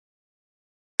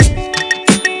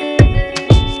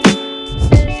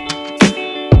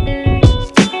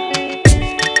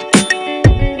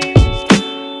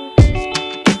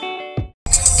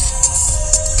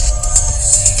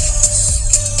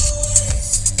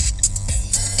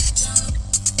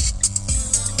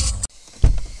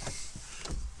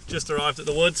Just arrived at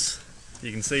the woods.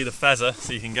 You can see the feather,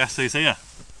 so you can guess who's here.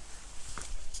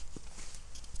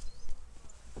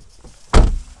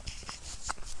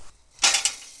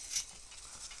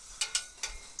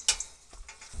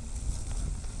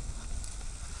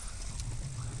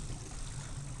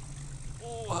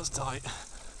 Oh, that's tight.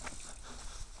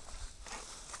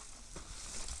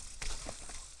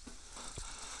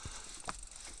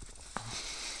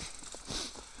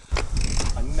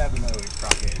 I never know which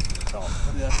crack it is from the top.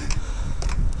 Yeah.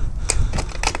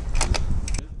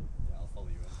 Yeah, I'll follow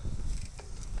you in.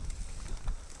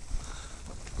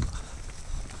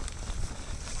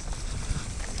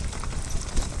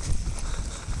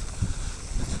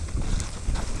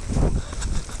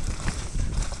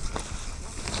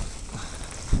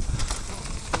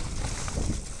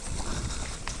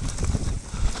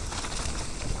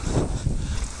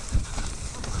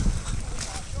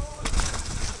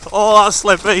 Oh, that's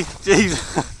slippy.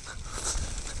 Jeez.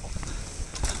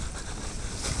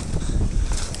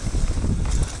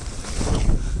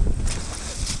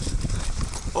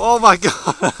 Oh my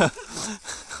god.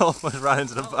 Almost ran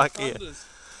into the back here.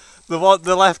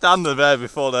 The left-hander there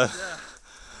before the...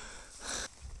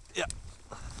 Yeah.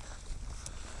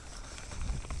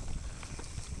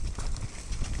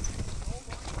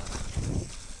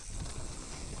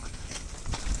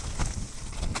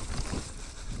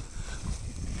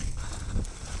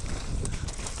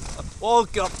 Oh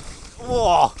god.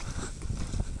 Whoa.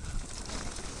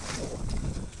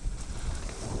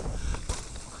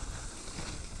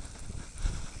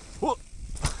 Whoa.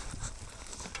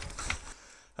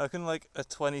 How can like a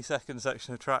 20-second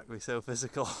section of track be so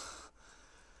physical?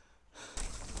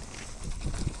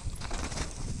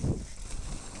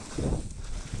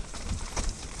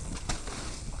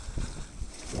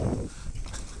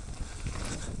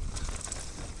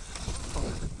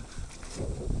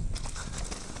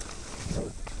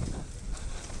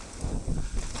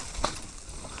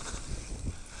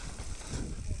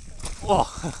 Oh.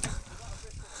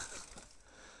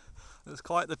 There's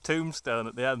quite the tombstone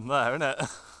at the end there, isn't it? Well,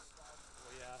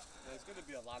 yeah, there's going to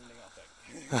be a landing, I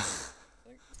think.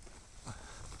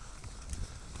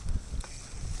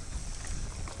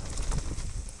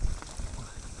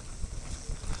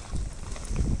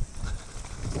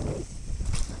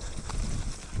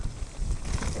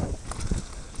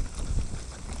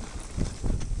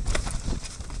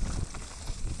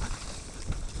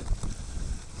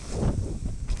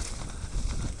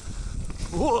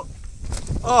 Whoa.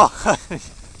 Oh!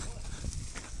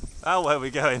 How where are we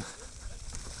going?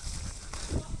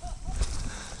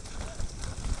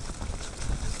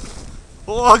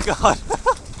 Oh god!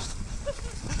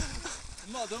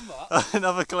 I'm not done that. I didn't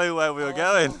have a clue where we were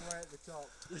going. I went the wrong way at the top.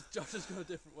 Josh has gone a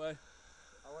different way.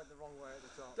 I went the wrong way at the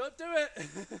top. Don't do it!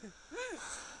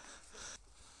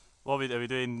 What are we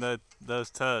doing? Those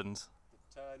turns?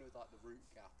 The turn with like the root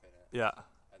gap in it. Yeah.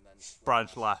 And then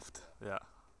Branch left. Yeah.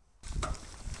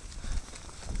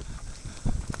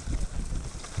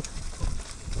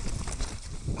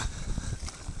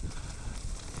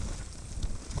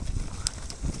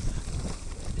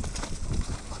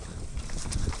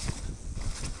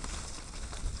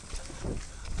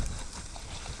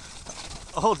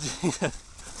 Oh Jesus!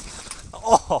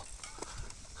 Oh!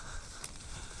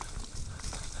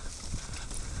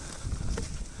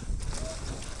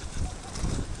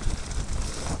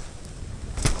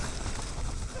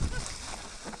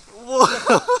 Whoa!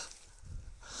 Oh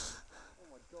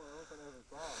my god, I went over the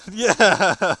bar.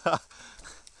 Yeah!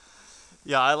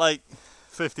 Yeah, I like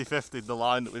 50-50 the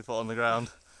line that we put on the ground.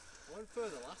 I went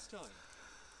further last time.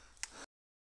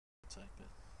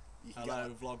 You can Hello,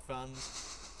 get, vlog fans.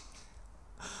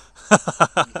 you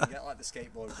can get like the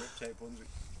skateboard grip tape ones.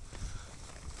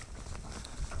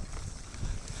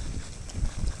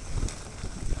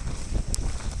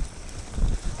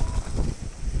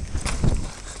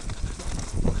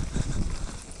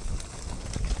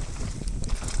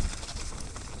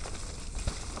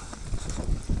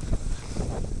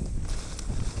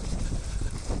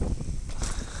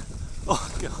 Oh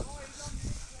god!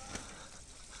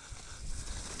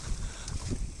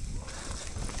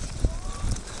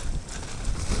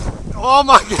 Oh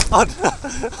my god!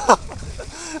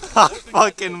 That's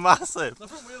fucking massive. The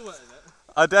front wheel went in it.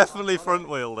 I definitely front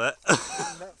wheeled it.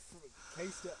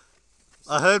 Cased it.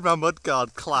 I heard my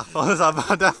mudguard clap.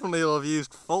 I definitely will have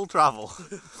used full travel.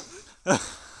 I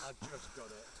just got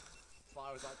it. But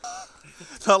I was like,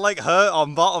 So I like hurt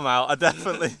on bottom out. I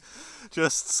definitely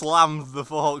just slammed the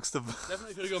forks to.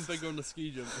 Definitely could have gone bigger on the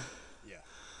ski jump. yeah.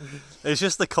 It's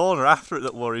just the corner after it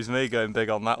that worries me going big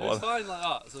on that It was one. fine like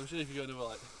that, so I'm sure if you go another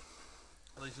like,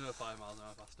 at least another 5 miles an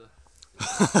hour faster.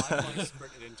 I've like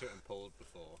sprinted into it and pulled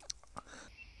before.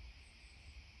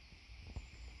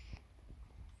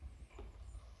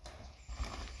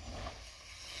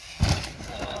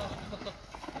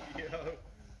 Yeah.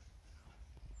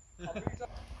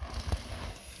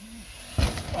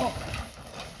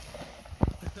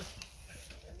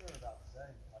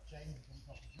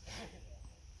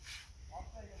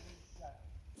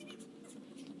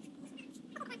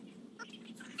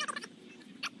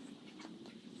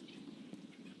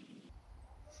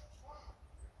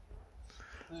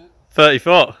 30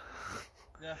 foot.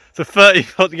 Yeah. It's a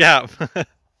 30-foot gap. You're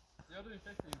doing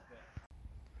 15 foot.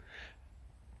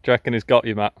 Do you reckon he's got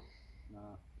you, Matt? No.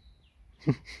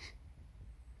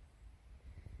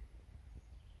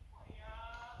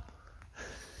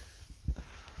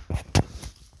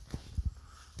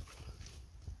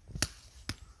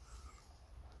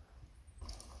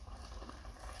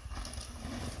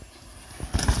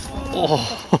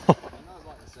 Oh. I know I'd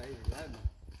like to say it again.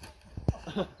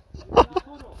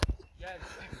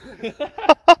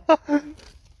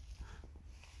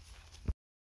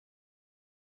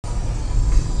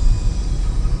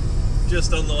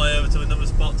 Just on the way over to another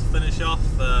spot to finish off.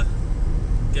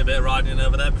 Get a bit of riding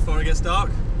over there before it gets dark.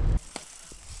 Don't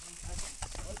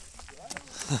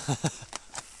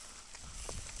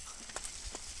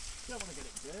want to get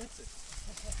it dirty.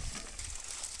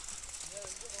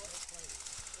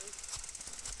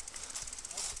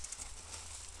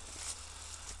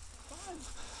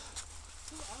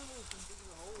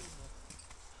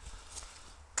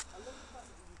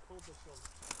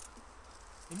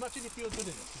 Imagine if you're good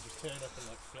enough to just turn up and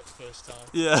like flip first time.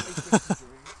 Yeah.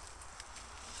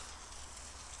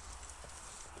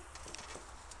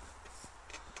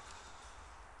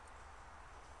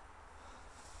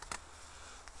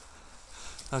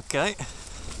 Okay.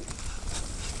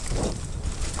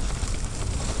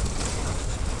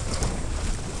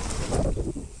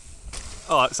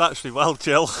 Oh, it's actually well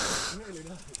chill. Really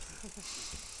nice.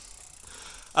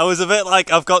 I was a bit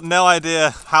like, I've got no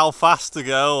idea how fast to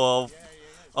go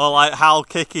or like how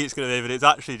kicky it's going to be, but it's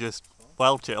actually just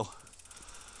well chill.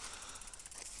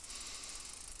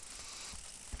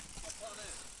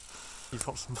 You've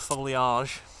got some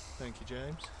foliage. Thank you,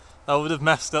 James. That would have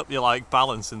messed up your like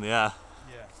balance in the air.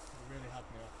 Yeah, it really had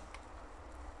me off.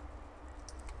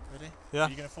 Ready? Yeah. Are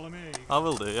you going to follow me? Or are you I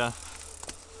will do, yeah.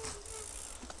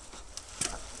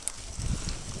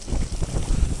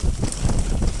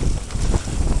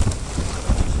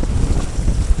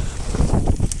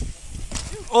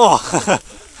 Oh!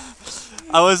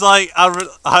 I was like, I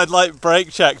had like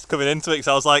brake checks coming into it because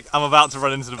I was like, I'm about to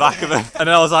run into the back of it. And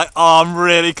then I was like, oh, I'm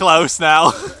really close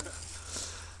now.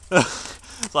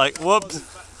 It's like, whoops.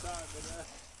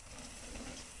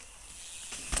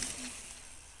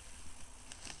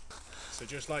 So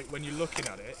just like when you're looking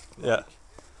at it, Yeah.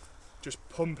 just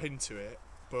pump into it,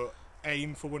 but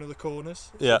aim for one of the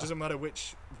corners. So Yeah. it doesn't matter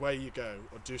which way you go,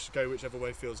 or just go whichever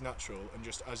way feels natural, and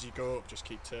just as you go up, just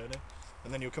keep turning,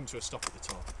 and then you'll come to a stop at the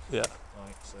top. Yeah.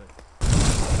 Right, so.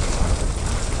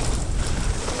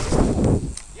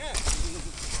 Yeah.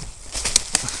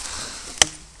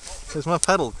 There's my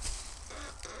pedal.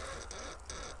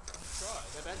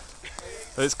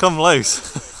 It's come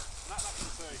loose.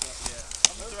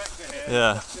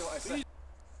 Yeah.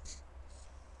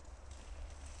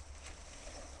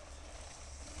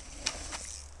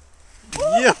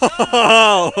 Yo!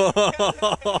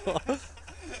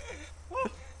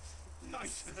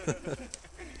 Nice.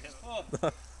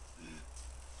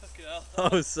 Fucking hell. I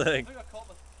was sick. I think I caught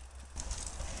the...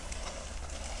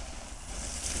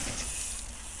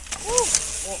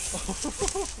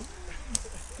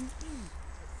 It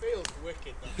feels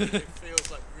wicked though. It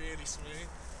feels like really smooth.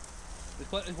 It's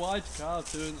quite a wide car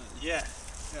too, isn't it? Yeah.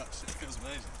 Yeah, it feels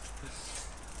amazing.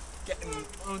 Getting,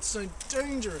 I would say,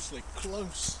 dangerously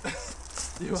close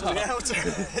You to are. the outer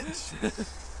edge.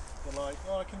 But like,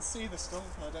 oh, I can see the stump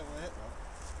and I don't want to hit that.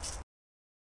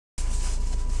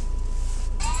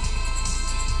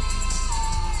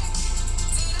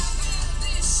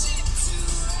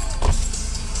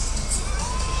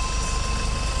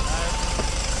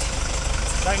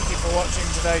 Thank you for watching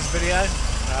today's video.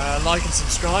 Like and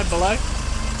subscribe below,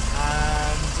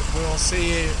 and we'll see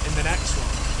you in the next one.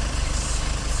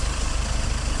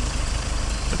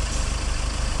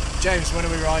 James, when are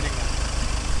we riding